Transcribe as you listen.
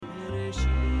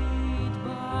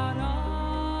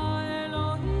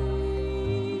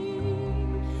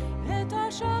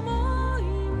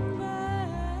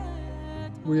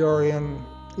We are in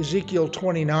Ezekiel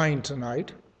 29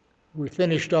 tonight. We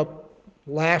finished up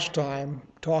last time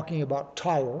talking about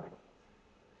Tyre.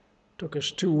 Took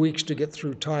us 2 weeks to get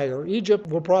through Tyre. Egypt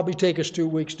will probably take us 2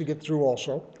 weeks to get through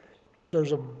also.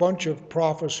 There's a bunch of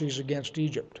prophecies against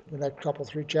Egypt in that couple,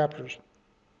 3 chapters.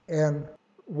 And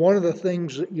one of the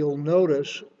things that you'll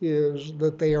notice is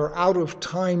that they are out of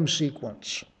time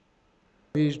sequence.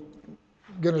 He's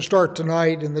going to start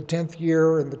tonight in the 10th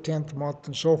year and the 10th month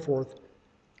and so forth.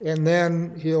 And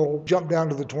then he'll jump down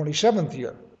to the 27th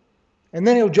year. And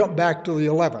then he'll jump back to the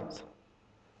 11th.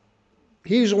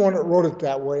 He's the one that wrote it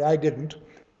that way. I didn't.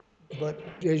 But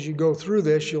as you go through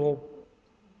this, you'll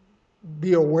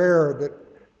be aware that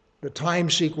the time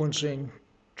sequencing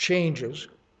changes.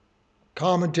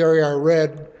 Commentary I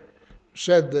read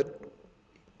said that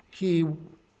he,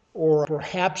 or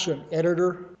perhaps an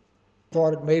editor,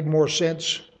 thought it made more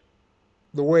sense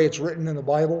the way it's written in the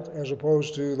Bible as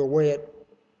opposed to the way it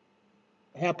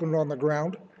happened on the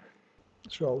ground.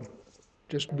 So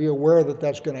just be aware that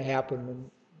that's going to happen, and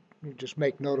you just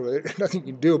make note of it. Nothing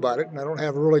you can do about it, and I don't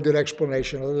have a really good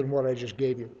explanation other than what I just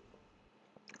gave you.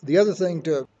 The other thing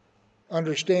to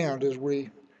understand as we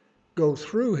go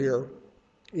through here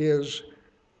is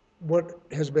what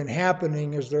has been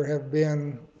happening is there have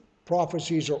been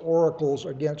prophecies or oracles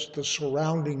against the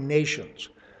surrounding nations.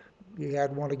 You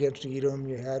had one against Edom,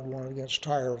 you had one against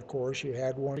Tyre, of course, you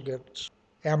had one against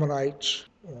Ammonites,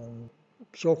 and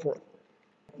so forth.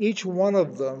 Each one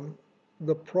of them,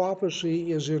 the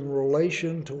prophecy is in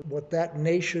relation to what that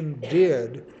nation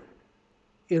did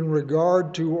in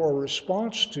regard to or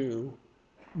response to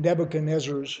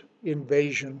Nebuchadnezzar's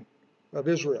invasion of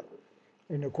Israel.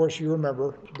 And of course, you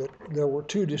remember that there were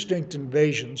 2 distinct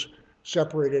invasions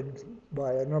separated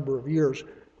by a number of years.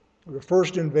 The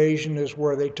first invasion is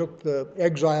where they took the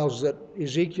exiles that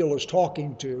Ezekiel is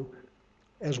talking to,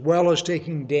 as well as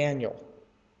taking Daniel.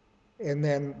 And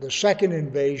then the second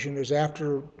invasion is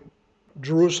after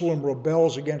Jerusalem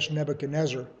rebels against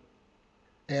Nebuchadnezzar,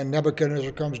 and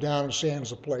Nebuchadnezzar comes down and sands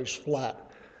the place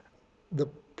flat. The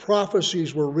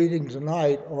prophecies we're reading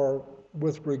tonight are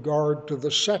with regard to the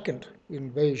second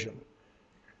invasion.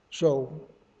 So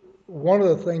one of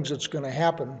the things that's going to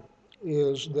happen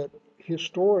is that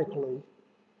historically,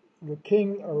 the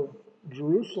king of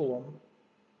Jerusalem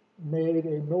made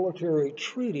a military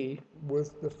treaty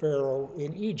with the Pharaoh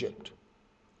in Egypt.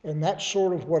 And that's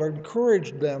sort of what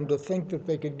encouraged them to think that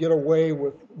they could get away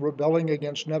with rebelling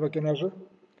against Nebuchadnezzar.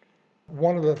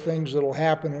 One of the things that will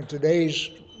happen in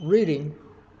today's reading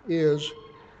is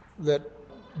that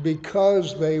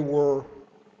because they were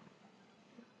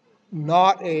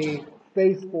not a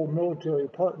faithful military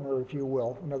partner, if you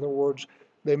will, in other words,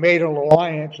 they made an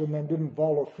alliance and then didn't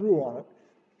follow through on it.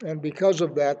 And because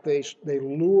of that, they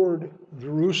lured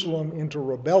Jerusalem into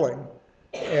rebelling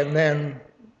and then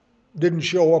didn't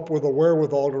show up with a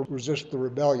wherewithal to resist the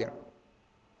rebellion.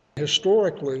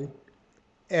 Historically,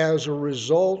 as a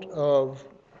result of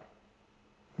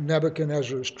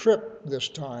Nebuchadnezzar's trip this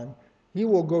time, he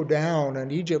will go down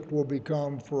and Egypt will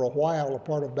become for a while a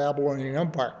part of Babylonian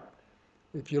Empire.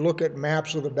 If you look at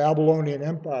maps of the Babylonian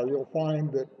Empire, you'll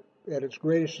find that at its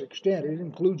greatest extent it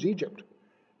includes Egypt.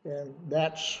 And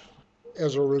that's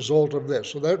as a result of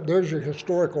this. So there's your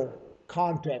historical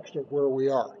context of where we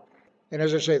are. And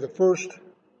as I say, the first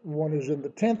one is in the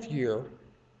 10th year,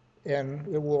 and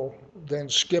it will then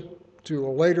skip to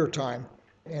a later time.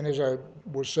 And as I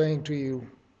was saying to you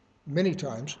many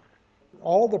times,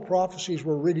 all the prophecies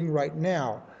we're reading right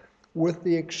now, with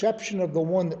the exception of the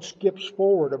one that skips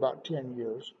forward about 10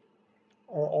 years,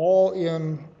 are all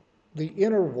in the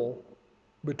interval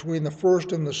between the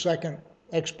first and the second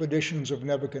expeditions of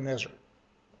Nebuchadnezzar.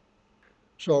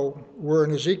 So we're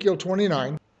in Ezekiel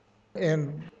 29,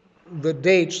 and the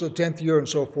dates, the 10th year and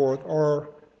so forth,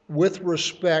 are with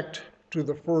respect to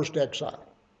the first exile.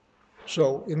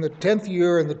 So in the 10th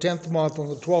year, in the 10th month, on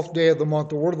the 12th day of the month,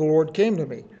 the word of the Lord came to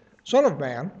me. Son of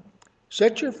man,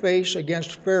 set your face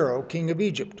against Pharaoh, king of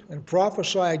Egypt, and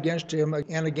prophesy against him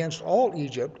and against all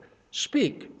Egypt.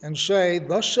 Speak and say,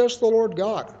 Thus says the Lord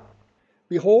God,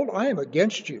 Behold, I am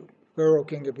against you, Pharaoh,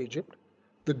 king of Egypt,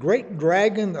 the great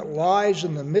dragon that lies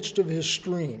in the midst of his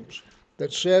streams,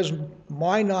 that says,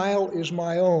 My Nile is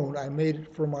my own, I made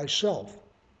it for myself.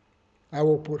 I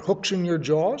will put hooks in your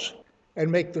jaws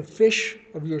and make the fish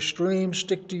of your streams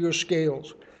stick to your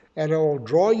scales, and I will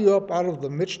draw you up out of the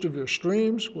midst of your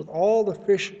streams with all the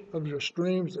fish of your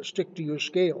streams that stick to your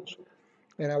scales.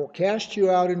 And I will cast you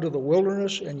out into the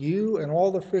wilderness, and you and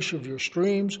all the fish of your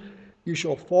streams, you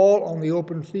shall fall on the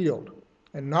open field,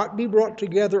 and not be brought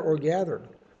together or gathered.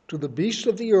 To the beasts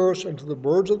of the earth and to the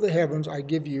birds of the heavens I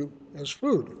give you as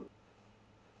food.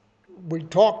 We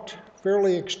talked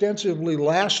fairly extensively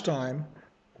last time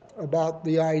about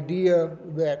the idea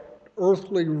that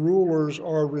earthly rulers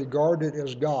are regarded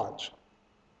as gods.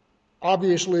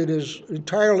 Obviously, it is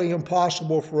entirely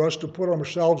impossible for us to put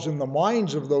ourselves in the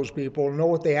minds of those people and know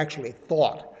what they actually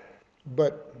thought.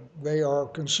 But they are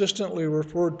consistently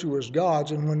referred to as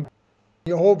gods, and when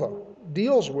Jehovah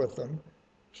deals with them,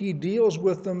 he deals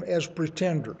with them as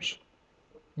pretenders.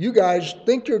 You guys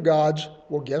think you're gods.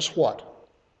 Well, guess what?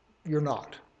 You're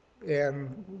not.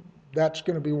 And that's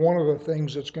going to be one of the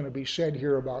things that's going to be said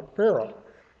here about Pharaoh.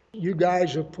 You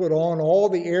guys have put on all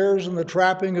the airs and the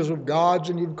trappings of gods,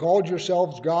 and you've called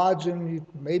yourselves gods, and you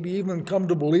maybe even come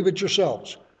to believe it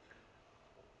yourselves.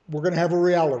 We're going to have a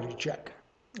reality check.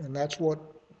 And that's what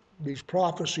these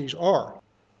prophecies are.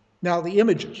 Now, the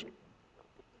images.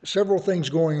 Several things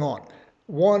going on.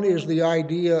 One is the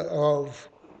idea of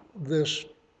this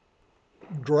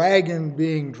dragon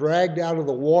being dragged out of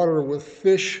the water with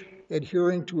fish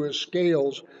adhering to his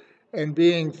scales and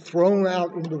being thrown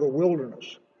out into the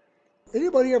wilderness.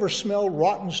 Anybody ever smelled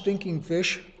rotten, stinking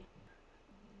fish?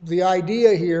 The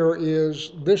idea here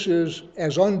is this is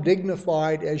as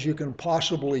undignified as you can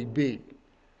possibly be.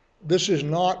 This is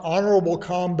not honorable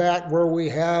combat where we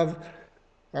have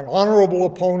an honorable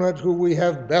opponent who we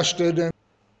have bested. And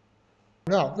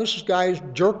no, this guy's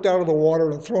jerked out of the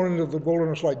water and thrown into the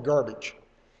wilderness like garbage.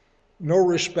 No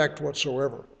respect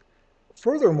whatsoever.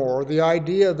 Furthermore, the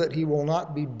idea that he will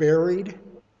not be buried,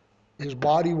 his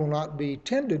body will not be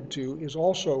tended to, is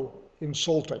also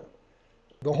insulting.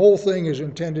 The whole thing is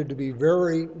intended to be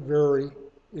very, very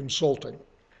insulting.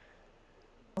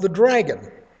 The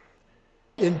dragon.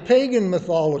 In pagan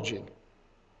mythology,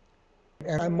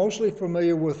 and I'm mostly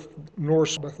familiar with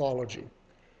Norse mythology,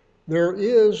 there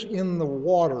is in the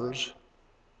waters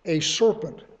a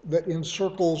serpent that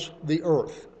encircles the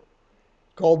earth,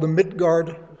 called the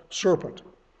Midgard serpent.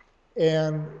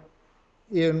 And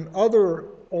in other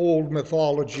old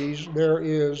mythologies, there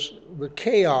is the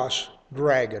chaos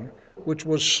dragon, which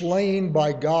was slain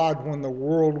by God when the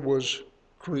world was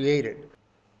created.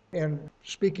 And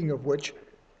speaking of which,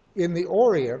 in the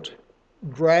Orient,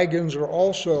 dragons are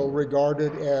also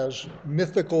regarded as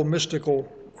mythical, mystical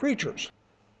creatures.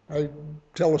 I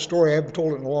tell a story, I haven't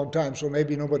told it in a long time, so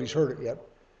maybe nobody's heard it yet.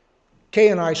 Kay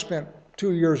and I spent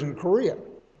 2 years in Korea,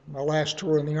 my last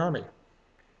tour in the Army.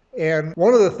 And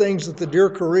one of the things that the dear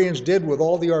Koreans did with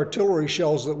all the artillery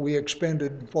shells that we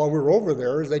expended while we were over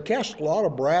there is they cast a lot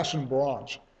of brass and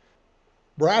bronze.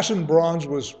 Brass and bronze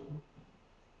was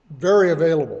very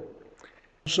available.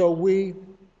 So we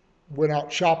went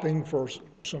out shopping for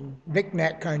some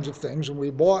knick-knack kinds of things, and we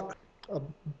bought a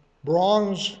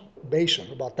bronze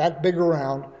basin about that big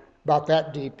around, about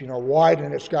that deep, wide,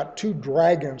 and it's got 2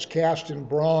 dragons cast in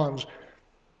bronze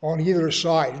on either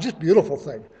side. Just a beautiful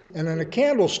thing. And then a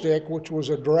candlestick, which was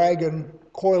a dragon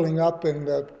coiling up, and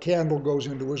the candle goes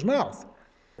into his mouth.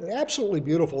 Absolutely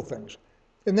beautiful things.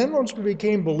 And then once we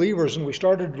became believers and we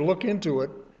started to look into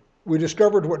it, we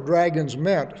discovered what dragons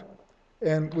meant,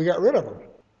 and we got rid of them.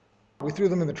 We threw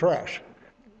them in the trash,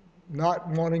 not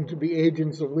wanting to be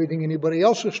agents of leading anybody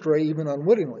else astray, even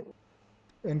unwittingly.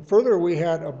 And further, we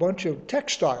had a bunch of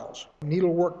textiles,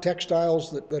 needlework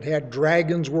textiles that had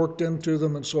dragons worked into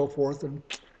them and so forth, and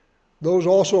those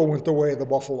also went the way of the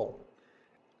buffalo.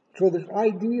 So this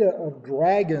idea of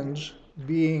dragons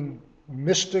being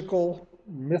mystical,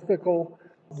 mythical,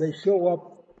 they show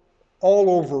up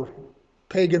all over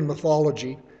pagan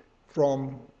mythology,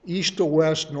 from east to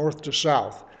west, north to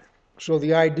south. So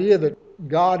the idea that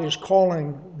God is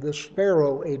calling this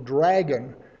Pharaoh a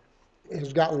dragon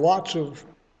has got lots of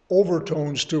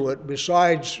overtones to it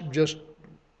besides just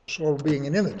sort of being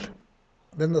an image.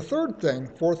 Then the fourth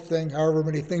thing, however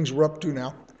many things we're up to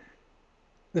now,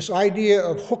 this idea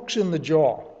of hooks in the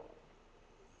jaw.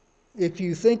 If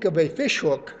you think of a fish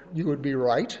hook, you would be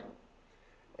right.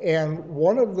 And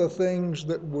one of the things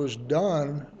that was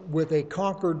done with a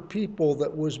conquered people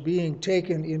that was being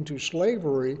taken into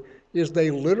slavery is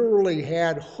they literally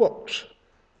had hooks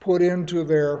put into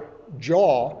their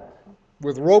jaw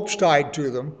with ropes tied to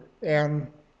them, and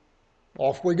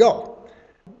off we go.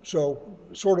 So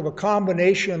sort of a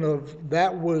combination of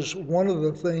that was one of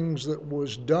the things that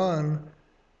was done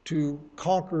to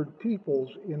conquered peoples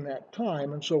in that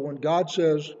time. And so when God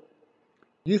says,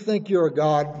 you think you're a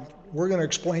God, we're going to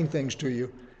explain things to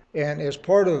you. And as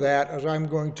part of that, as I'm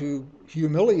going to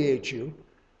humiliate you,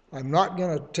 I'm not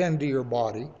going to tend to your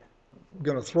body. I'm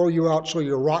going to throw you out so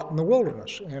you rot in the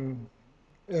wilderness. And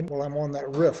while I'm on that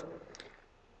riff,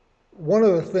 one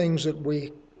of the things that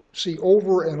we see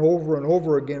over and over and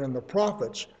over again in the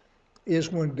prophets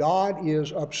is when God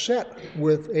is upset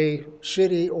with a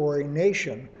city or a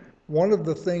nation, one of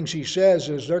the things he says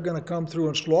is they're going to come through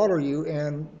and slaughter you,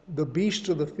 and the beasts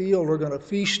of the field are going to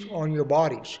feast on your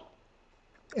bodies.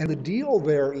 And the deal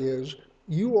there is,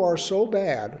 you are so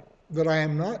bad that I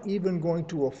am not even going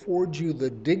to afford you the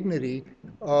dignity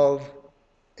of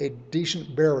a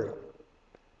decent burial.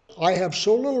 I have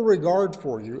so little regard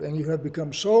for you, and you have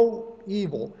become so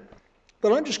evil,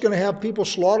 that I'm just going to have people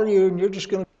slaughter you, and you're just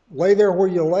going to lay there where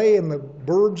you lay, and the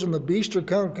birds and the beasts are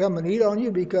going to come and eat on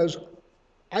you, because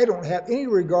I don't have any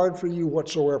regard for you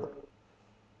whatsoever.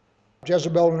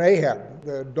 Jezebel and Ahab,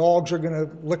 the dogs are going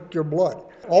to lick your blood.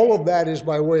 All of that is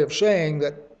by way of saying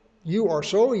that you are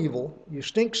so evil, you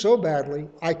stink so badly,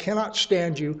 I cannot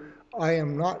stand you, I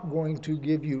am not going to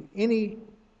give you any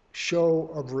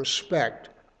show of respect.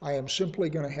 I am simply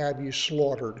going to have you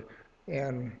slaughtered,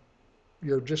 and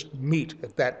you're just meat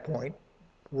at that point,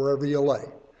 wherever you lay.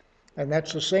 And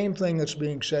that's the same thing that's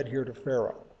being said here to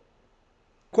Pharaoh.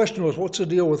 The question was, what's the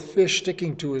deal with fish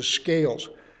sticking to his scales?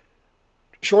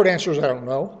 Short answer is, I don't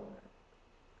know.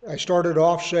 I started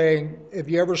off saying, have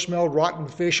you ever smelled rotten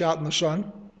fish out in the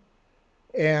sun?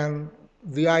 And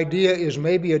the idea is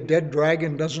maybe a dead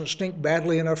dragon doesn't stink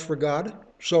badly enough for God,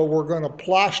 so we're going to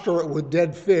plaster it with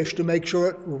dead fish to make sure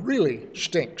it really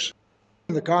stinks.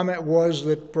 The comment was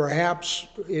that perhaps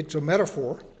it's a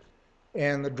metaphor,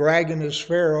 and the dragon is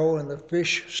Pharaoh, and the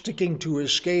fish sticking to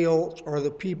his scales are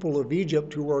the people of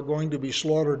Egypt who are going to be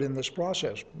slaughtered in this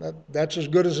process. That's as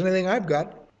good as anything I've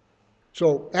got.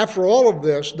 So after all of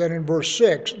this, then in verse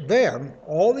 6, then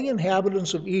all the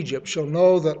inhabitants of Egypt shall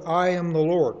know that I am the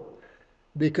Lord,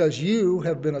 because you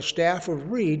have been a staff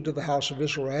of reed to the house of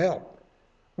Israel.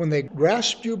 When they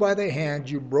grasped you by the hand,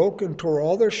 you broke and tore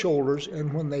all their shoulders,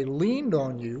 and when they leaned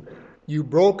on you, you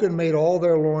broke and made all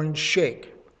their loins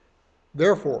shake.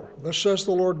 Therefore, thus says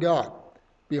the Lord God,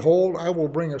 behold, I will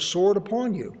bring a sword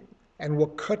upon you, and will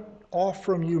cut off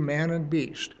from you man and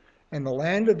beast, and the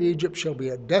land of Egypt shall be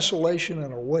a desolation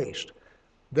and a waste.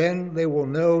 Then they will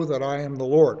know that I am the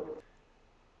Lord.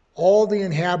 All the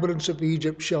inhabitants of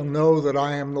Egypt shall know that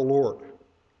I am the Lord.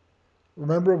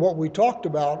 Remember, what we talked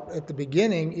about at the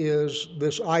beginning is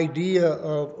this idea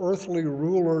of earthly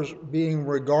rulers being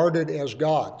regarded as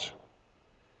gods.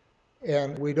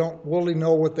 And we don't really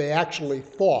know what they actually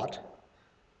thought,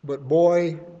 but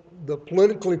boy, the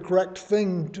politically correct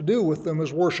thing to do with them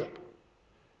is worship.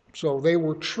 So they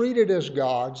were treated as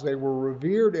gods, they were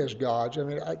revered as gods. I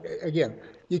mean, again,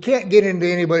 you can't get into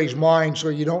anybody's mind, so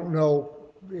you don't know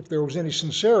if there was any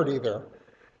sincerity there.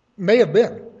 May have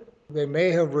been. They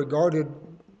may have regarded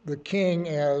the king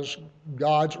as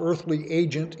God's earthly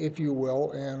agent, if you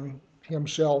will, and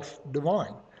himself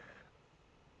divine.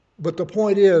 But the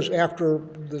point is, after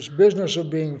this business of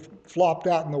being flopped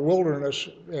out in the wilderness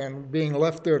and being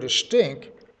left there to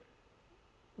stink,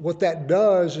 what that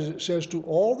does is it says to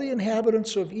all the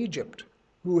inhabitants of Egypt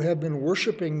who have been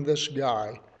worshiping this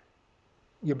guy,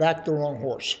 you backed the wrong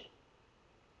horse.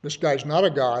 This guy's not a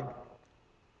god.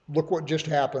 Look what just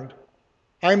happened.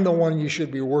 I'm the one you should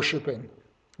be worshiping,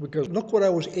 because look what I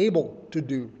was able to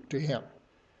do to him.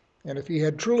 And if he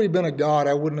had truly been a god,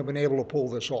 I wouldn't have been able to pull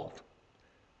this off.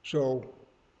 So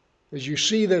as you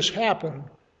see this happen,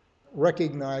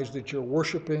 recognize that you're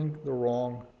worshiping the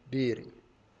wrong deity.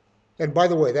 And by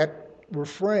the way, that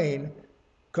refrain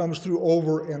comes through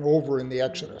over and over in the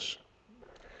Exodus.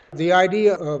 The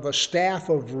idea of a staff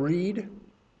of reed,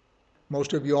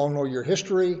 most of you all know your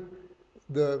history.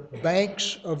 The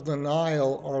banks of the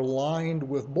Nile are lined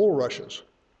with bulrushes,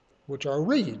 which are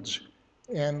reeds.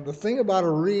 And the thing about a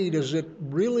reed is it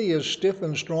really is stiff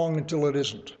and strong until it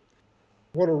isn't.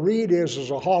 What a reed is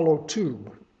a hollow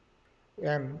tube.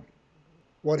 And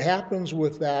what happens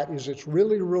with that is it's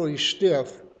really, really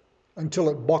stiff until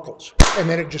it buckles, and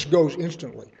then it just goes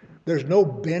instantly. There's no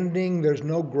bending, there's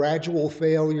no gradual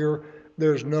failure,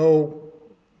 there's no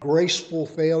graceful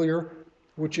failure,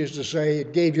 which is to say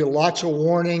it gave you lots of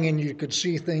warning and you could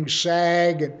see things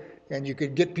sag and you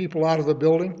could get people out of the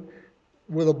building.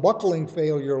 With a buckling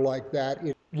failure like that,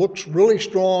 it looks really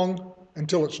strong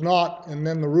until it's not, and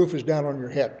then the roof is down on your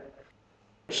head.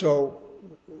 So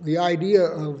the idea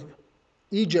of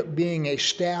Egypt being a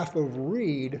staff of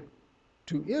reed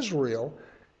to Israel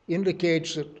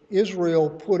indicates that Israel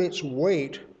put its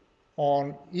weight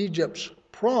on Egypt's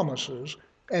promises,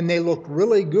 and they looked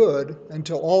really good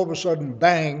until all of a sudden,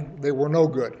 bang, they were no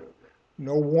good.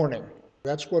 No warning.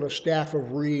 That's what a staff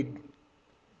of reed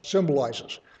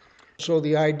symbolizes. So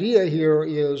the idea here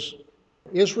is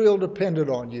Israel depended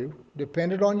on you,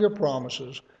 depended on your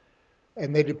promises,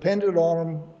 and they depended on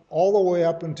them all the way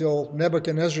up until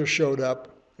Nebuchadnezzar showed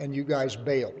up and you guys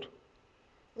bailed.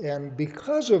 And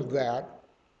because of that,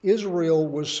 Israel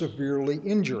was severely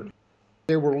injured.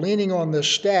 They were leaning on this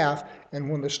staff, and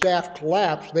when the staff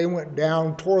collapsed, they went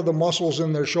down, tore the muscles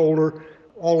in their shoulder,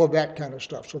 all of that kind of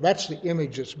stuff. So that's the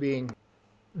image that's being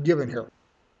given here.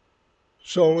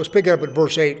 So let's pick it up at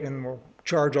verse 8 and we'll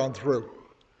charge on through.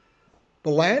 The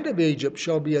land of Egypt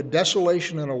shall be a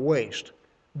desolation and a waste.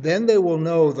 Then they will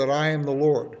know that I am the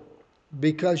Lord.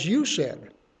 Because you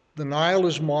said, the Nile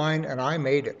is mine and I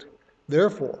made it.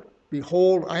 Therefore,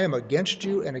 behold, I am against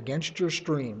you and against your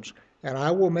streams, and I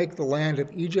will make the land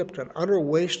of Egypt an utter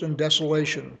waste and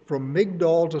desolation, from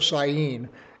Migdol to Syene,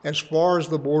 as far as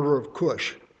the border of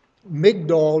Cush.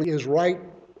 Migdol is right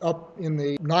up in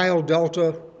the Nile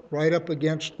Delta, right up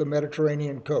against the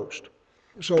Mediterranean coast.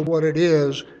 So what it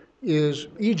is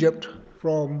Egypt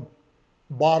from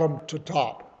bottom to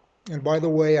top. And by the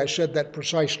way, I said that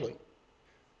precisely.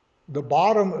 The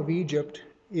bottom of Egypt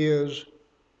is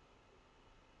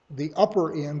the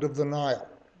upper end of the Nile.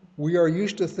 We are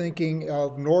used to thinking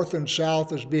of north and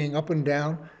south as being up and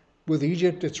down. With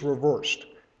Egypt, it's reversed.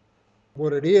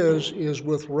 What it is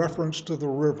with reference to the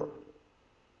river.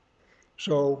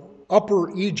 So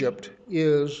upper Egypt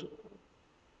is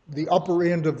the upper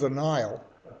end of the Nile.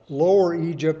 Lower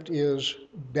Egypt is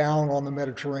down on the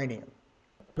Mediterranean.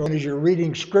 So as you're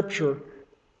reading scripture,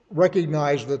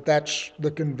 recognize that that's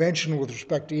the convention with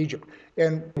respect to Egypt.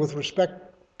 And with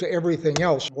respect to everything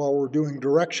else, while we're doing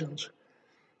directions,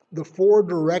 the four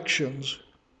directions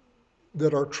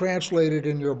that are translated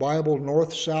in your Bible,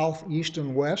 north, south, east,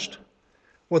 and west,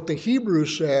 what the Hebrew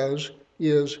says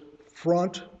is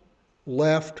front,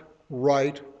 left,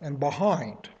 right, and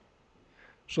behind.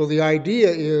 So the idea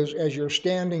is, as you're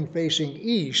standing facing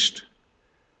east,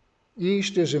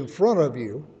 east is in front of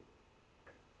you,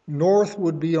 north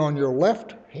would be on your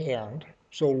left hand,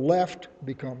 so left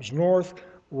becomes north,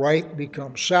 right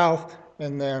becomes south,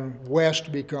 and then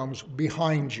west becomes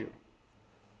behind you.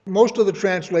 Most of the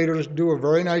translators do a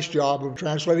very nice job of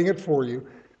translating it for you,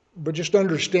 but just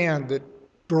understand that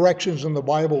directions in the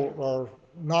Bible are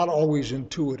not always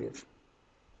intuitive.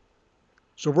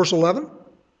 So verse 11,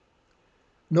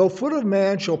 no foot of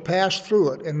man shall pass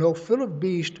through it, and no foot of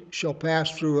beast shall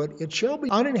pass through it. It shall be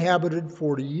uninhabited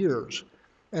 40 years.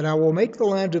 And I will make the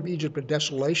land of Egypt a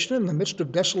desolation in the midst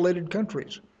of desolated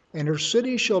countries. And her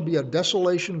cities shall be a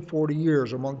desolation 40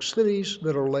 years among cities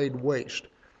that are laid waste.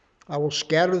 I will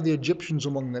scatter the Egyptians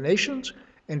among the nations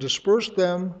and disperse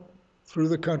them through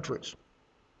the countries.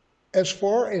 As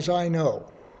far as I know,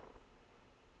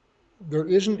 there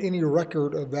isn't any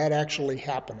record of that actually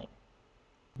happening.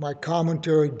 My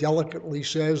commentary delicately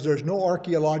says there's no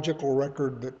archaeological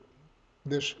record that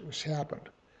this has happened.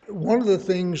 One of the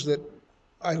things that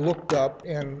I looked up,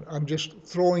 and I'm just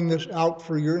throwing this out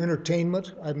for your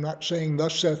entertainment, I'm not saying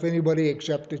thus saith anybody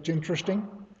except it's interesting.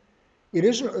 It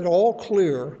isn't at all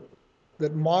clear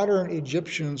that modern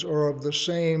Egyptians are of the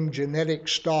same genetic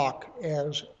stock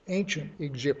as ancient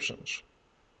Egyptians.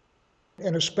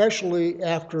 And especially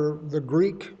after the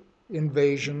Greek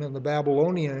invasion and the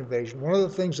Babylonian invasion. One of the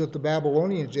things that the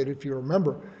Babylonians did, if you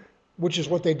remember, which is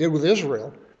what they did with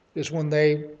Israel, is when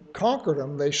they conquered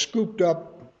them, they scooped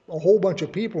up a whole bunch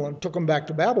of people and took them back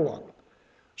to Babylon.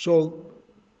 So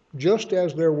just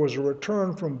as there was a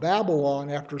return from Babylon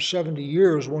after 70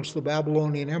 years once the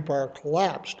Babylonian Empire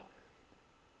collapsed,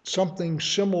 something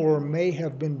similar may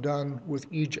have been done with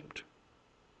Egypt.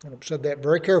 And I've said that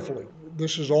very carefully.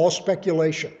 This is all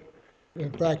speculation.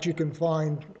 In fact, you can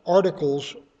find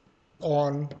articles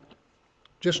on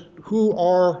just who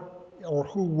are or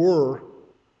who were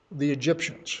the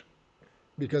Egyptians,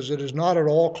 because it is not at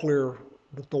all clear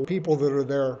that the people that are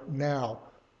there now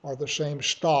are the same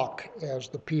stock as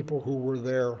the people who were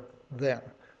there then.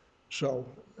 So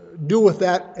do with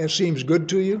that as seems good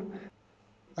to you.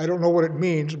 I don't know what it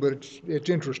means, but it's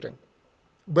interesting.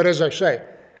 But as I say,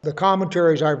 the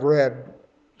commentaries I've read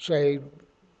say, as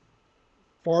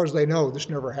far as they know, this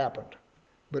never happened.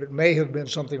 But it may have been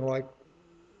something like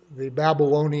the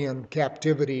Babylonian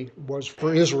captivity was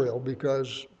for Israel,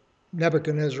 because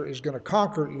Nebuchadnezzar is going to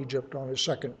conquer Egypt on his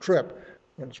second trip,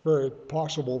 and it's very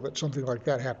possible that something like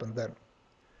that happened then.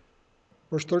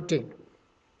 Verse 13,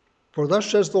 for thus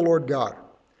says the Lord God,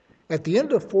 at the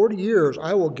end of 40 years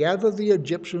I will gather the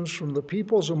Egyptians from the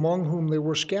peoples among whom they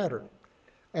were scattered,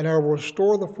 and I will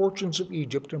restore the fortunes of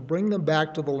Egypt and bring them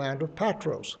back to the land of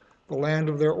Patros, the land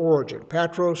of their origin.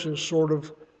 Patros is sort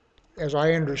of, as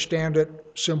I understand it,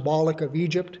 symbolic of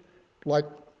Egypt. Like,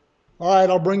 all right,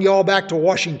 I'll bring you all back to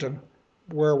Washington,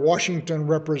 where Washington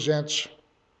represents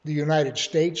the United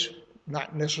States,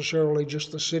 not necessarily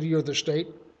just the city or the state.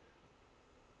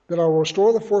 that I will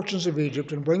restore the fortunes of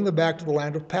Egypt and bring them back to the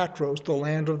land of Patros, the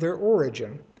land of their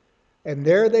origin, and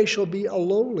there they shall be a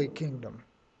lowly kingdom.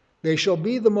 They shall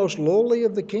be the most lowly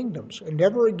of the kingdoms, and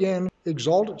never again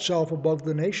exalt itself above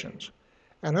the nations.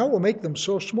 And I will make them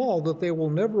so small that they will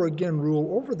never again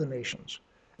rule over the nations.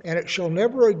 And it shall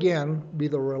never again be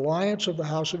the reliance of the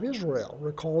house of Israel,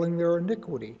 recalling their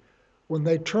iniquity. When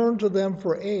they turn to them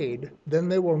for aid, then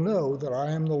they will know that I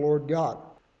am the Lord God.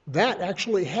 That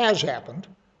actually has happened.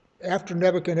 After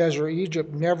Nebuchadnezzar,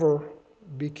 Egypt never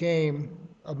became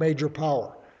a major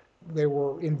power. They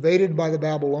were invaded by the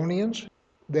Babylonians.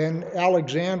 Then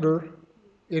Alexander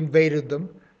invaded them,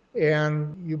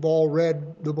 and you've all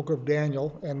read the book of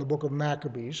Daniel and the book of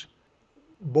Maccabees.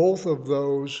 Both of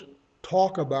those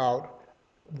talk about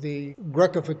the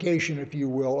Grekification, if you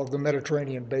will, of the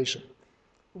Mediterranean basin.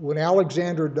 When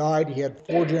Alexander died, he had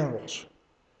 4 generals.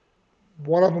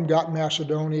 One of them got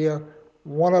Macedonia,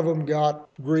 one of them got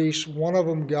Greece, one of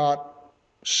them got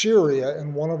Syria,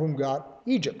 and one of them got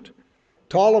Egypt.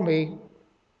 Ptolemy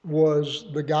was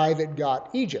the guy that got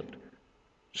Egypt.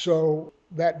 So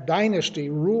that dynasty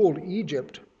ruled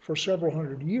Egypt for several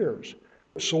hundred years.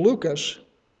 Seleucus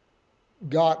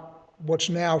got what's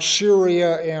now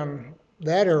Syria and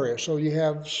that area. So you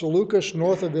have Seleucus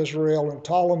north of Israel and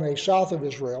Ptolemy south of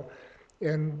Israel.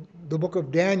 And the book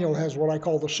of Daniel has what I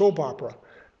call the soap opera,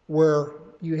 where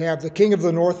you have the king of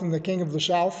the north and the king of the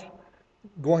south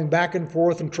going back and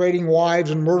forth and trading wives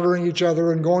and murdering each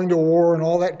other and going to war and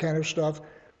all that kind of stuff.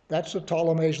 That's the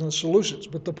Ptolemies and the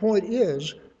Seleucids. But the point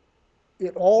is,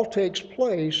 it all takes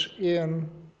place in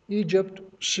Egypt,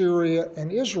 Syria,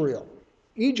 and Israel.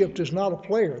 Egypt is not a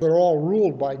player. They're all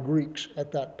ruled by Greeks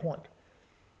at that point.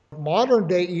 Modern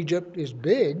day Egypt is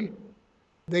big.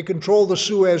 They control the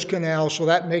Suez Canal, so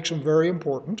that makes them very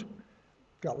important.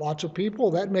 Got lots of people,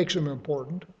 that makes them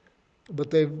important. But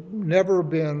they've never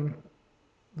been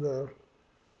the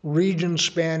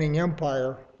region-spanning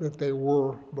empire that they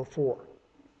were before.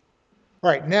 All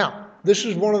right, now, this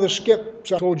is one of the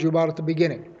skips I told you about at the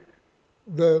beginning.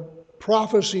 The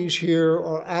prophecies here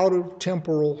are out of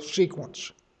temporal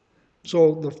sequence.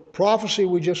 So the prophecy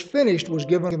we just finished was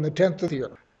given in the 10th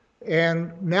year.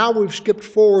 And now we've skipped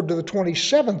forward to the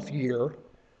 27th year,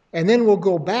 and then we'll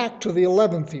go back to the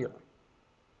 11th year.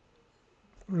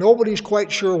 Nobody's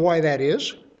quite sure why that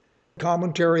is.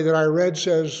 Commentary that I read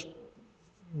says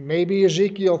maybe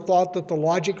Ezekiel thought that the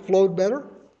logic flowed better.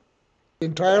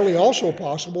 Entirely also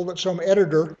possible that some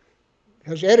editor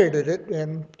has edited it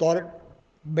and thought it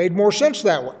made more sense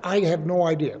that way. I have no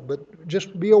idea, but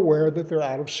just be aware that they're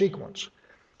out of sequence.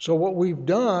 So what we've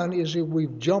done is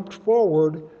we've jumped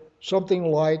forward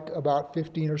something like about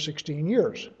 15 or 16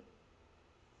 years.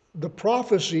 The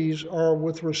prophecies are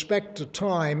with respect to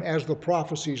time as the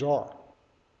prophecies are.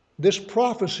 This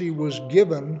prophecy was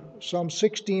given some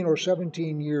 16 or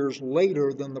 17 years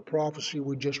later than the prophecy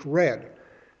we just read.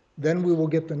 Then we will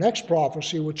get the next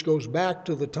prophecy, which goes back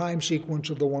to the time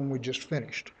sequence of the one we just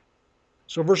finished.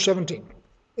 So verse 17.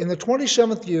 In the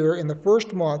 27th year, in the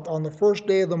first month, on the first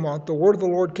day of the month, the word of the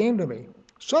Lord came to me.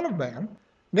 Son of man,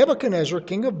 Nebuchadnezzar,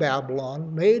 king of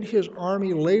Babylon, made his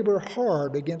army labor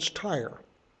hard against Tyre.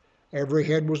 Every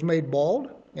head was made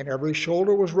bald, and every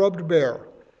shoulder was rubbed bare.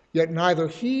 Yet neither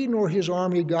he nor his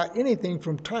army got anything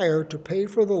from Tyre to pay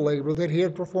for the labor that he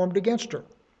had performed against her.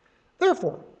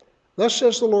 Therefore, thus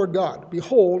says the Lord God,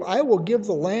 behold, I will give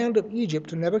the land of Egypt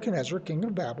to Nebuchadnezzar, king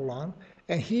of Babylon,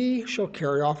 and he shall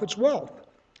carry off its wealth,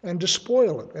 and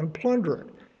despoil it, and plunder it,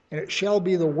 and it shall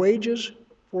be the wages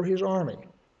for his army.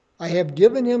 I have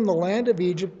given him the land of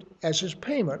Egypt as his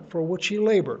payment for which he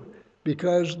labored,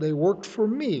 because they worked for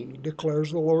me,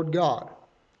 declares the Lord God.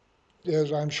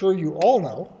 As I'm sure you all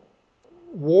know,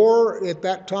 war at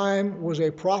that time was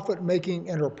a profit-making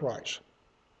enterprise.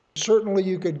 Certainly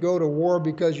you could go to war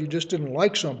because you just didn't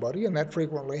like somebody, and that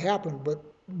frequently happened, but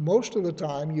most of the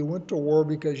time you went to war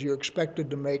because you expected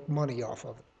to make money off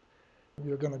of it.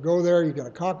 You're going to go there, you're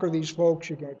going to conquer these folks,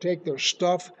 you're going to take their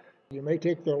stuff, you may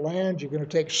take their land, you're going to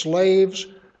take slaves,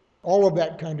 all of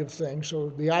that kind of thing. So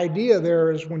the idea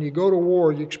there is when you go to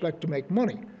war, you expect to make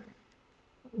money.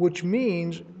 Which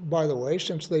means, by the way,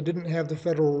 since they didn't have the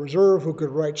Federal Reserve who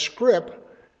could write scrip,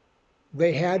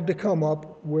 they had to come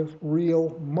up with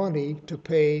real money to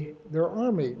pay their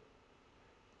army.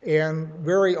 And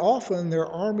very often their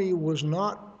army was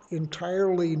not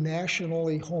entirely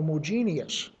nationally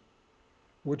homogeneous,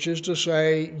 which is to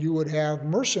say you would have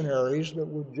mercenaries that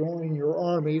would join your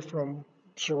army from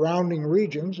surrounding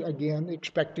regions, again,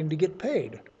 expecting to get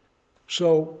paid.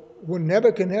 So when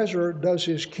Nebuchadnezzar does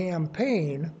his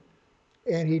campaign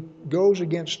and he goes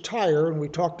against Tyre, and we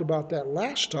talked about that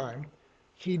last time,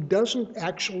 he doesn't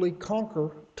actually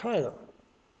conquer Tyre.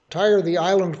 Tyre, the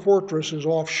island fortress, is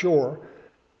offshore.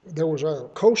 There was a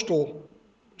coastal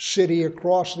city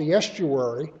across the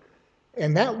estuary,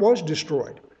 and that was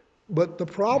destroyed. But the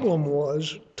problem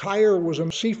was Tyre was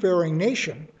a seafaring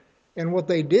nation, and what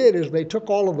they did is they took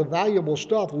all of the valuable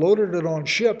stuff, loaded it on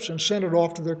ships, and sent it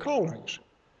off to their colonies.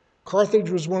 Carthage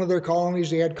was one of their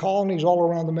colonies. They had colonies all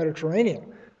around the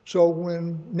Mediterranean. So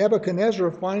when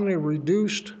Nebuchadnezzar finally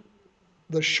reduced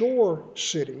the shore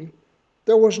city,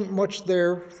 there wasn't much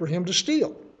there for him to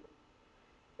steal.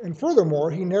 And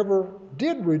furthermore, he never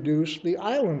did reduce the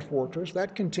island fortress.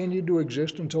 That continued to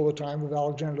exist until the time of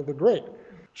Alexander the Great.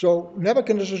 So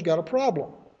Nebuchadnezzar's got a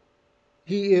problem.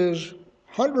 He is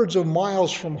hundreds of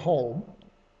miles from home.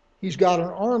 He's got an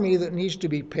army that needs to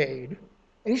be paid,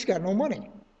 and he's got no money.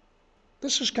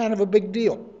 This is kind of a big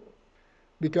deal,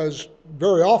 because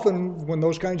very often when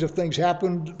those kinds of things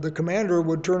happened, the commander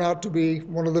would turn out to be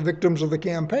one of the victims of the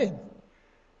campaign.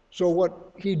 So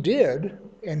what he did,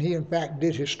 and he in fact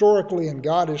did historically, and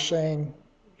God is saying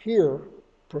here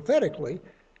prophetically,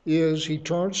 is he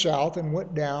turned south and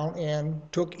went down and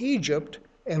took Egypt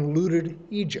and looted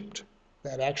Egypt.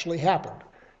 That actually happened.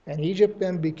 And Egypt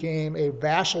then became a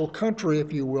vassal country,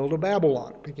 if you will, to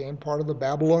Babylon. It became part of the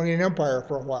Babylonian Empire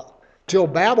for a while, till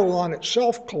Babylon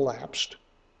itself collapsed.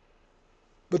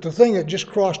 But the thing that just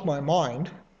crossed my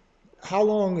mind, how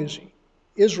long is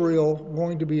Israel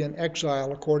going to be in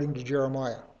exile according to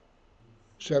Jeremiah?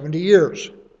 70 years.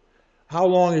 How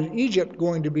long is Egypt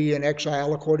going to be in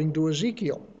exile according to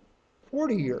Ezekiel?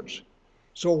 40 years.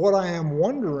 So what I am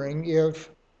wondering, if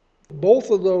both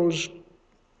of those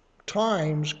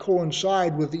times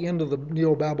coincide with the end of the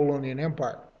Neo-Babylonian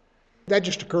Empire. That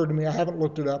just occurred to me. I haven't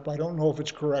looked it up. I don't know if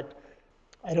it's correct.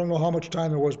 I don't know how much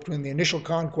time there was between the initial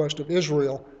conquest of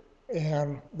Israel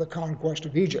and the conquest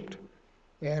of Egypt.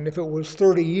 And if it was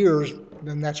 30 years,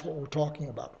 then that's what we're talking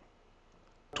about.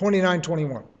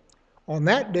 29:21. On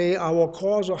that day I will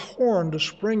cause a horn to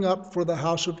spring up for the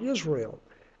house of Israel,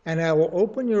 and I will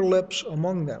open your lips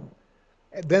among them.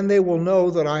 Then they will know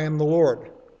that I am the Lord.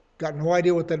 Got no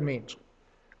idea what that means.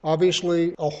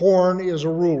 Obviously, a horn is a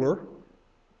ruler,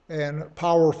 and a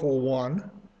powerful one.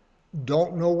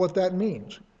 Don't know what that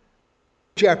means.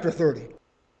 Chapter 30.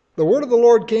 The word of the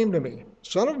Lord came to me.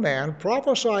 Son of man,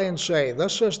 prophesy and say,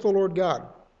 Thus says the Lord God,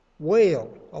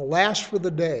 Wail, alas for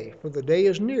the day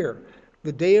is near.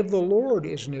 The day of the Lord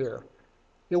is near.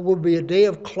 It will be a day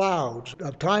of clouds,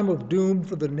 a time of doom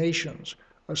for the nations.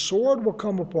 A sword will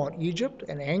come upon Egypt,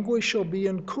 and anguish shall be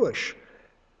in Cush.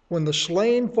 When the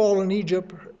slain fall in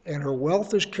Egypt, and her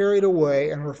wealth is carried away,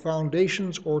 and her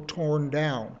foundations are torn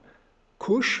down.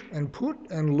 Cush and Put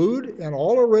and Lud and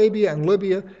all Arabia and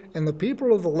Libya and the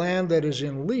people of the land that is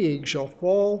in league shall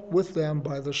fall with them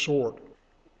by the sword.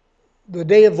 The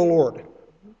day of the Lord.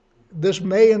 This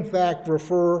may in fact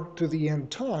refer to the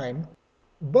end time,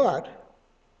 but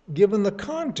given the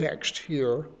context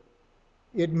here,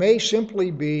 it may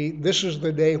simply be, this is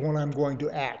the day when I'm going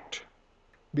to act.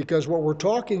 Because what we're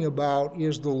talking about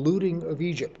is the looting of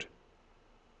Egypt,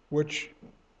 which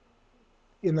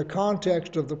in the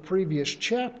context of the previous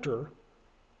chapter,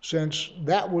 since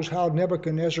that was how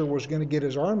Nebuchadnezzar was going to get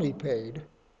his army paid,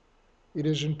 it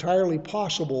is entirely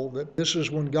possible that this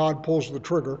is when God pulls the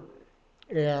trigger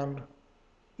and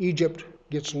Egypt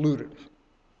gets looted.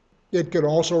 It could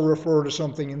also refer to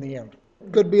something in the end.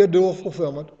 It could be a dual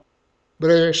fulfillment.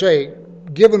 But as I say,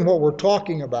 given what we're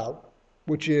talking about,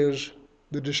 which is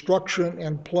the destruction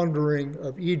and plundering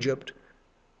of Egypt,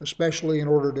 especially in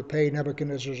order to pay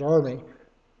Nebuchadnezzar's army,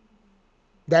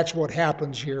 that's what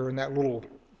happens here in that little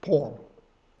poem.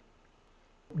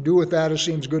 Do with that as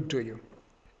seems good to you.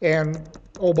 And,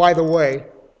 oh, by the way,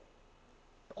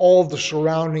 all the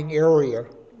surrounding area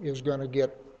is going to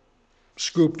get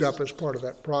scooped up as part of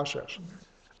that process.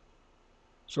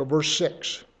 So verse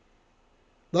 6.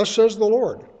 Thus says the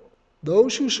Lord,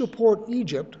 those who support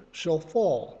Egypt shall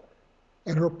fall,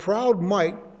 and her proud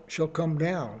might shall come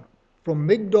down. From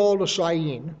Migdol to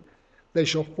Syene, they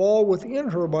shall fall within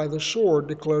her by the sword,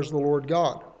 declares the Lord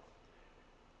God.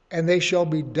 And they shall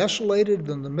be desolated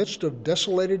in the midst of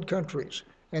desolated countries,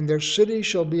 and their cities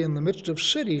shall be in the midst of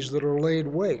cities that are laid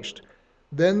waste.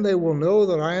 Then they will know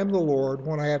that I am the Lord,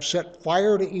 when I have set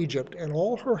fire to Egypt, and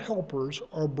all her helpers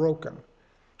are broken.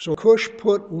 So Cush,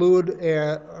 Put, Lud,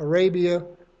 Arabia,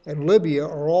 and Libya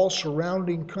are all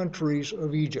surrounding countries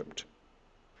of Egypt.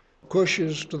 Cush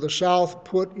is to the south,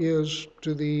 Put is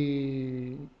to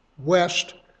the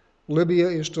west, Libya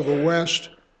is to the west,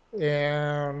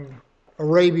 and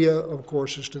Arabia, of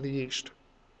course, is to the east.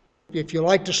 If you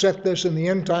like to set this in the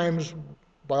end times,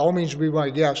 by all means be my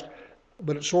guest.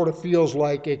 but it sort of feels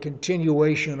like a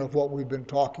continuation of what we've been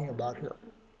talking about here.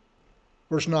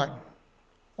 Verse 9.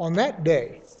 On that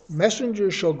day,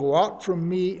 messengers shall go out from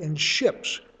me in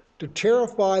ships to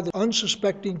terrify the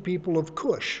unsuspecting people of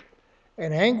Cush,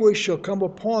 and anguish shall come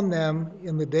upon them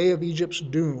in the day of Egypt's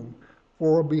doom.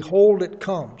 For behold, it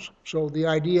comes. So the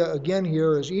idea again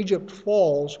here is Egypt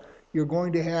falls, you're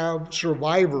going to have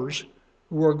survivors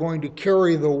who are going to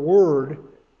carry the word,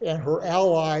 and her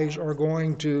allies are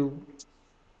going to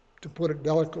put it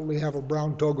delicately, have a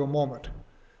brown toga moment.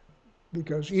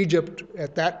 Because Egypt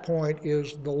at that point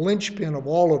is the linchpin of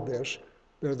all of this.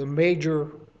 They're the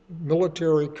major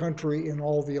military country in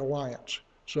all the alliance.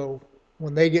 So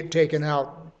when they get taken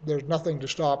out, there's nothing to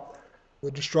stop the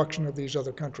destruction of these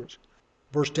other countries.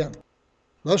 Verse 10.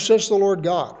 Thus says the Lord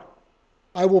God,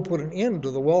 I will put an end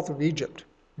to the wealth of Egypt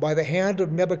by the hand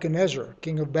of Nebuchadnezzar,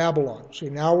 king of Babylon. See,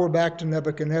 now we're back to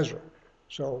Nebuchadnezzar.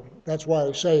 So that's why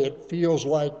I say it feels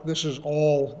like this is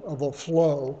all of a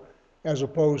flow as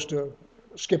opposed to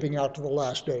skipping out to the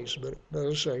last days. But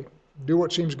as I say, do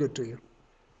what seems good to you.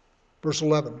 Verse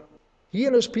 11. He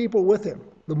and his people with him,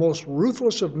 the most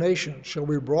ruthless of nations, shall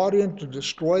be brought in to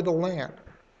destroy the land.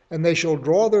 And they shall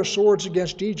draw their swords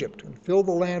against Egypt, and fill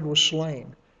the land with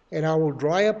slain. And I will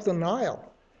dry up the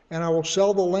Nile, and I will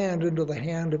sell the land into the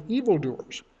hand of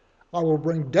evildoers. I will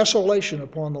bring desolation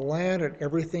upon the land and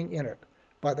everything in it,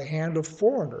 by the hand of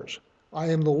foreigners. I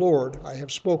am the Lord, I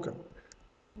have spoken.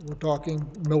 We're talking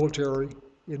military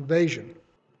invasion.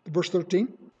 Verse 13.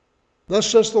 Thus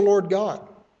says the Lord God,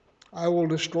 I will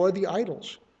destroy the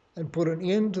idols, and put an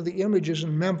end to the images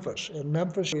in Memphis. And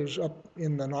Memphis is up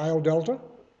in the Nile Delta.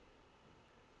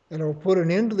 And I will put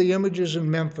an end to the images in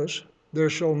Memphis. There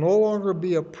shall no longer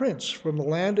be a prince from the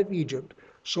land of Egypt,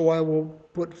 so I will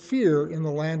put fear in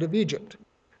the land of Egypt.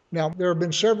 Now, there have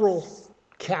been several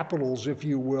capitals, if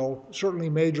you will, certainly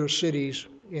major cities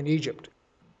in Egypt.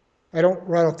 I don't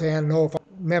right off the hand know if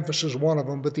Memphis is one of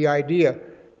them, but the idea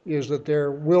is that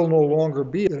there will no longer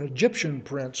be an Egyptian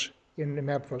prince in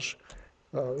Memphis.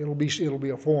 It'll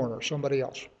be a foreigner, somebody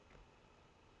else.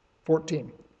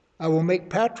 14. I will make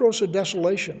Patros a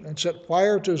desolation and set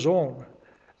fire to Zon,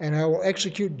 and I will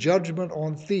execute judgment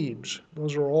on Thebes.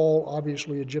 Those are all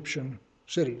obviously Egyptian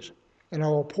cities. And I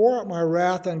will pour out my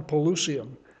wrath on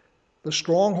Pelusium, the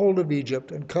stronghold of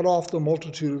Egypt, and cut off the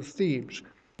multitude of Thebes.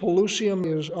 Pelusium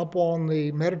is up on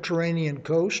the Mediterranean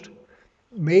coast,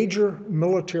 major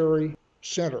military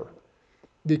center,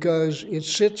 because it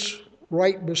sits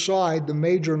right beside the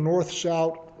major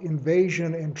north-south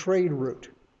invasion and trade route.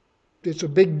 It's a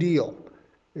big deal.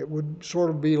 It would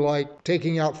sort of be like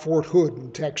taking out Fort Hood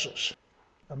in Texas,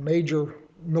 a major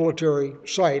military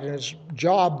site, and its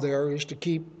job there is to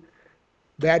keep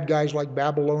bad guys like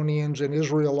Babylonians and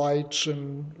Israelites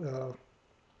and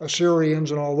Assyrians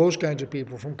and all those kinds of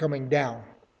people from coming down.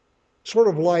 Sort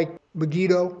of like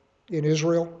Megiddo in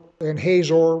Israel, and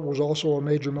Hazor was also a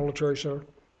major military center.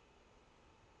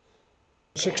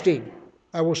 16.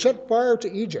 I will set fire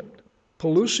to Egypt.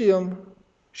 Pelusium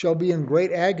shall be in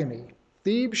great agony.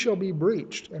 Thebes shall be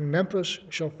breached, and Memphis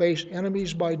shall face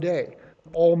enemies by day.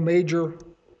 All major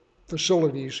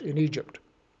facilities in Egypt.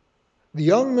 The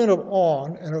young men of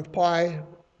On and of Pi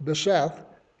Beseth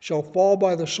shall fall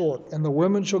by the sword, and the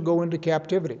women shall go into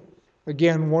captivity.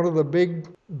 Again, one of the big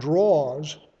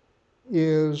draws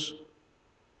is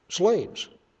slaves.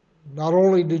 Not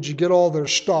only did you get all their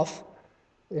stuff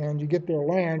and you get their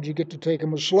land, you get to take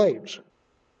them as slaves.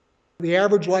 The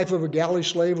average life of a galley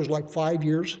slave was like 5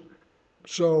 years,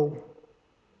 so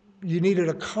you needed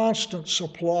a constant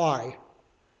supply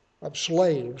of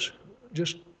slaves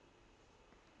just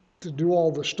to do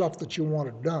all the stuff that you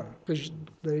wanted done, because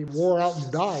they wore out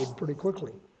and died pretty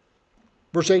quickly.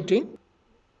 Verse 18,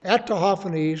 at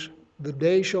Tahaphanes the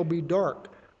day shall be dark,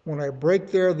 when I break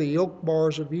there the yoke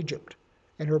bars of Egypt,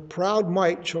 and her proud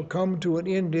might shall come to an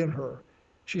end in her.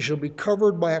 She shall be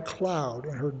covered by a cloud,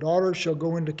 and her daughters shall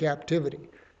go into captivity.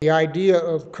 The idea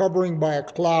of covering by a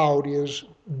cloud is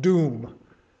doom,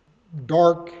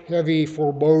 dark, heavy,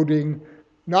 foreboding,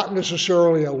 not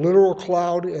necessarily a literal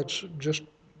cloud, it's just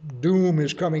doom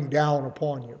is coming down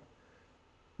upon you.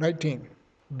 19.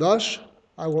 Thus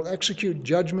I will execute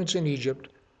judgments in Egypt,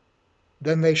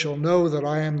 then they shall know that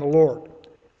I am the Lord.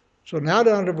 So now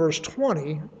down to verse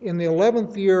 20, in the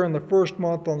 11th year in the first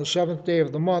month on the 7th day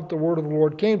of the month, the word of the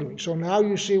Lord came to me. So now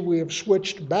you see we have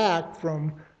switched back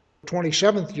from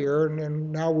 27th year,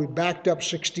 and now we backed up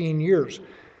 16 years.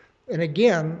 And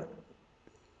again,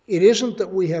 it isn't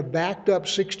that we have backed up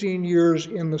 16 years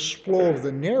in the flow of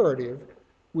the narrative.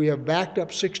 We have backed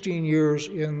up 16 years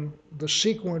in the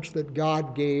sequence that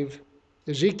God gave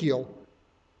Ezekiel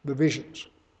the visions.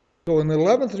 So in the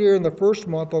 11th year, in the first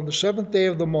month, on the 7th day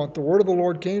of the month, the word of the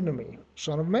Lord came to me,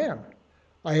 Son of man,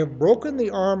 I have broken the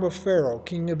arm of Pharaoh,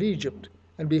 king of Egypt,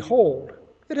 and behold,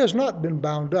 it has not been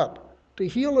bound up, to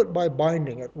heal it by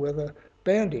binding it with a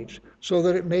bandage, so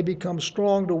that it may become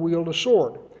strong to wield a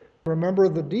sword. Remember,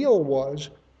 the deal was,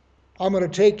 I'm going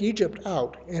to take Egypt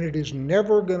out, and it is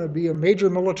never going to be a major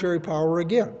military power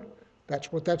again.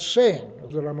 That's what that's saying,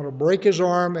 that I'm going to break his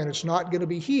arm, and it's not going to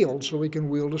be healed so he can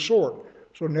wield a sword.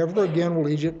 So never again will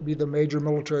Egypt be the major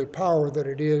military power that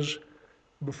it is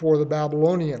before the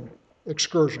Babylonian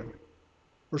excursion.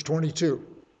 Verse 22.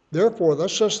 Therefore,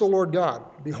 thus says the Lord God,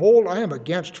 behold, I am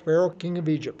against Pharaoh, king of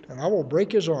Egypt, and I will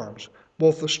break his arms,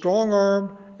 both the strong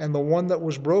arm and the one that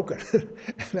was broken.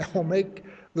 And I will make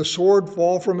the sword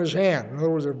fall from his hand. In other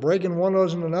words, if breaking one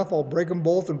isn't enough, I'll break them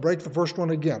both and break the first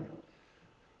one again.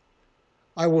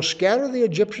 I will scatter the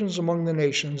Egyptians among the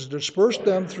nations, disperse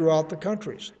them throughout the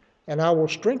countries, and I will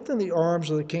strengthen the arms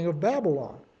of the king of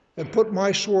Babylon, and put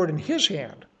my sword in his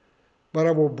hand. But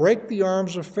I will break the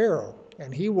arms of Pharaoh,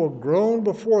 and he will groan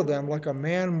before them like a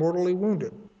man mortally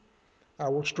wounded. I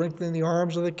will strengthen the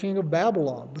arms of the king of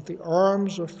Babylon, but the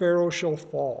arms of Pharaoh shall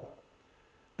fall.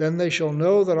 Then they shall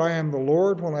know that I am the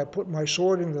Lord when I put my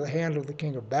sword into the hand of the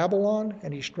king of Babylon,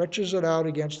 and he stretches it out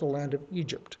against the land of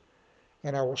Egypt.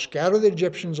 And I will scatter the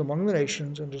Egyptians among the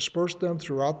nations and disperse them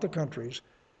throughout the countries.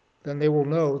 Then they will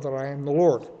know that I am the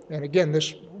Lord. And again,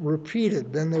 this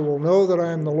repeated, then they will know that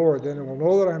I am the Lord. Then they will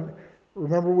know that I'm.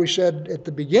 Remember, we said at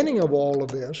the beginning of all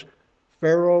of this,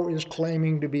 Pharaoh is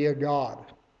claiming to be a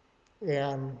god.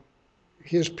 And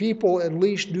his people at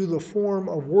least do the form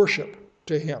of worship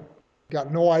to him.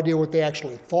 Got no idea what they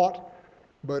actually thought,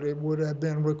 but it would have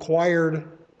been required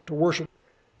to worship.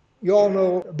 You all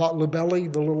know about libelli,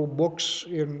 the little books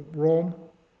in Rome.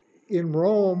 In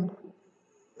Rome,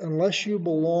 unless you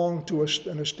belong to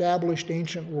an established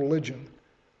ancient religion,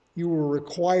 you were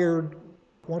required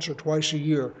once or twice a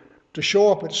year to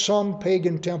show up at some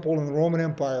pagan temple in the Roman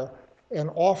Empire and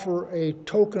offer a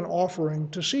token offering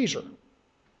to Caesar.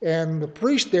 And the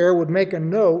priest there would make a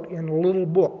note in a little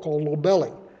book called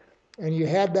libelli. And you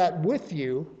had that with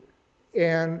you.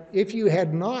 And if you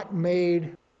had not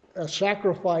made a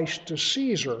sacrifice to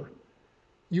Caesar,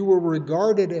 you were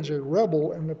regarded as a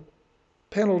rebel, and the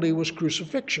penalty was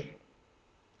crucifixion.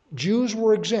 Jews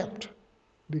were exempt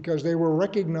because they were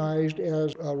recognized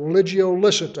as a religio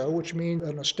licita, which means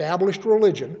an established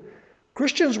religion.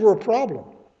 Christians were a problem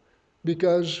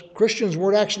because Christians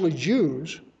weren't actually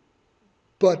Jews,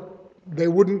 but they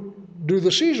wouldn't do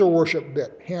the Caesar worship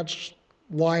bit, hence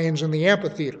lions in the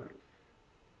amphitheater.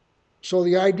 So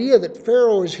the idea that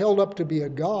Pharaoh is held up to be a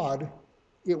god,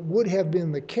 it would have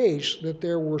been the case that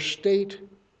there were state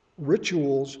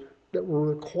rituals that were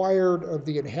required of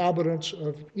the inhabitants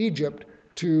of Egypt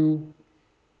to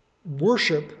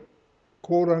worship,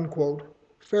 quote unquote,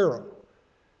 Pharaoh.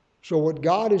 So what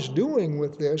God is doing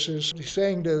with this is he's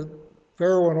saying to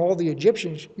Pharaoh and all the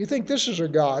Egyptians, you think this is a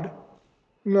god?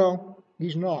 No,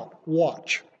 he's not.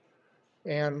 Watch.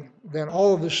 And then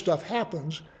all of this stuff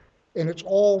happens, and it's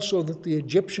all so that the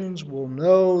Egyptians will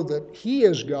know that he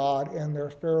is God and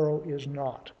their Pharaoh is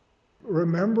not.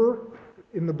 Remember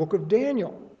in the book of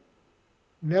Daniel,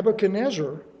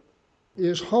 Nebuchadnezzar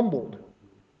is humbled,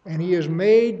 and he is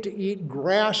made to eat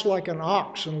grass like an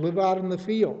ox and live out in the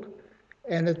field.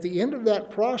 And at the end of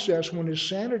that process, when his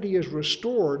sanity is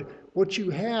restored, what you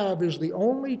have is the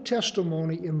only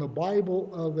testimony in the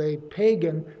Bible of a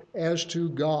pagan as to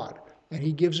God. And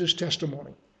he gives his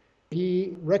testimony.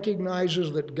 He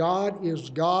recognizes that God is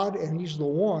God and he's the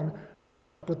one.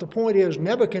 But the point is,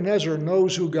 Nebuchadnezzar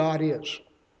knows who God is.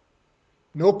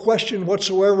 No question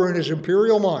whatsoever in his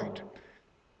imperial mind,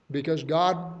 because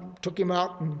God took him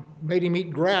out and made him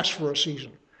eat grass for a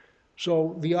season.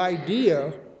 So the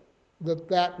idea that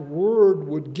that word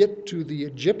would get to the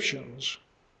Egyptians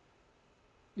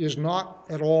is not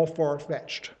at all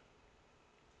far-fetched.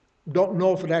 Don't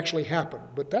know if it actually happened,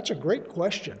 but that's a great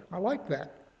question. I like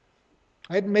that.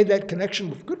 I hadn't made that connection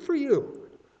before. Good for you.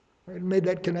 I hadn't made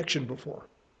that connection before.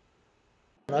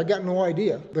 I got no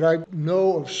idea, but I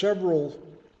know of several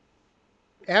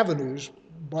avenues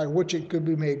by which it could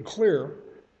be made clear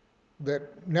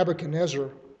that Nebuchadnezzar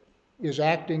is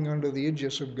acting under the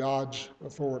aegis of God's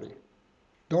authority.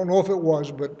 Don't know if it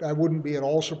was, but I wouldn't be at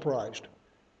all surprised.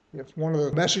 If one of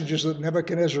the messages that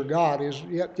Nebuchadnezzar got is,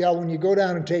 yeah, when you go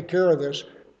down and take care of this,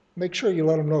 make sure you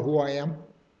let them know who I am.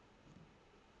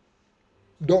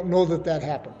 Don't know that that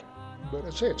happened, but I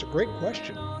say it's a great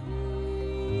question.